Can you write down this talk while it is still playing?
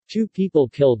2 people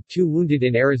killed, 2 wounded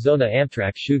in Arizona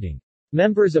Amtrak shooting.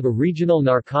 Members of a regional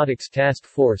narcotics task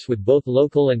force with both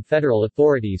local and federal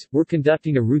authorities were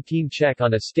conducting a routine check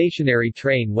on a stationary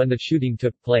train when the shooting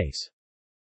took place.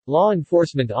 Law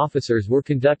enforcement officers were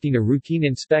conducting a routine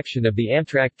inspection of the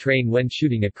Amtrak train when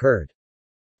shooting occurred.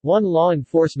 1 law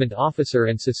enforcement officer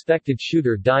and suspected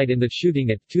shooter died in the shooting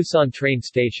at Tucson train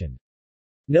station.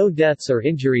 No deaths or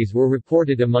injuries were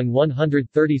reported among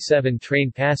 137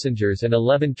 train passengers and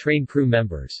 11 train crew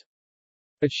members.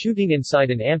 A shooting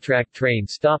inside an Amtrak train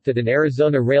stopped at an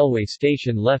Arizona railway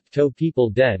station left 2 people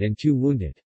dead and 2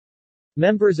 wounded.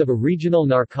 Members of a regional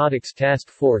narcotics task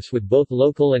force with both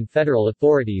local and federal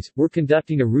authorities were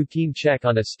conducting a routine check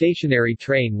on a stationary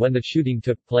train when the shooting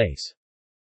took place.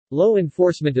 Law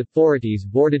enforcement authorities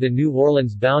boarded a New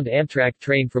Orleans-bound Amtrak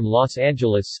train from Los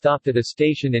Angeles stopped at a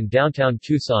station in downtown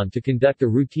Tucson to conduct a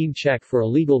routine check for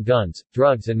illegal guns,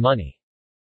 drugs and money.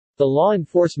 The law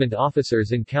enforcement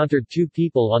officers encountered 2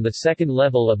 people on the second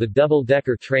level of the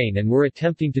double-decker train and were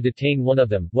attempting to detain one of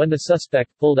them, when the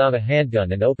suspect pulled out a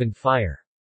handgun and opened fire.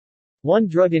 1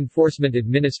 Drug Enforcement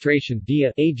Administration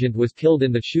 (DEA) agent was killed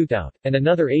in the shootout, and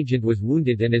another agent was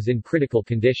wounded and is in critical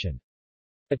condition.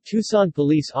 A Tucson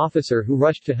police officer who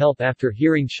rushed to help after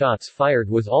hearing shots fired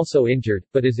was also injured,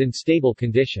 but is in stable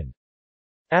condition.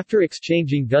 After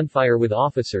exchanging gunfire with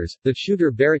officers, the shooter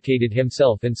barricaded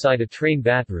himself inside a train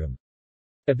bathroom.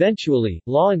 Eventually,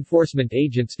 law enforcement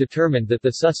agents determined that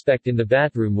the suspect in the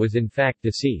bathroom was in fact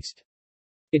deceased.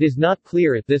 It is not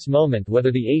clear at this moment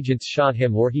whether the agents shot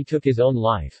him or he took his own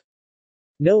life.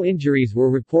 No injuries were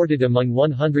reported among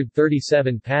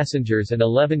 137 passengers and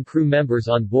 11 crew members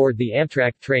on board the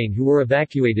Amtrak train who were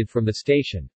evacuated from the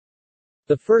station.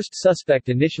 The first suspect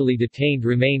initially detained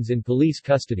remains in police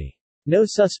custody. No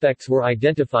suspects were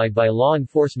identified by law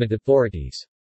enforcement authorities.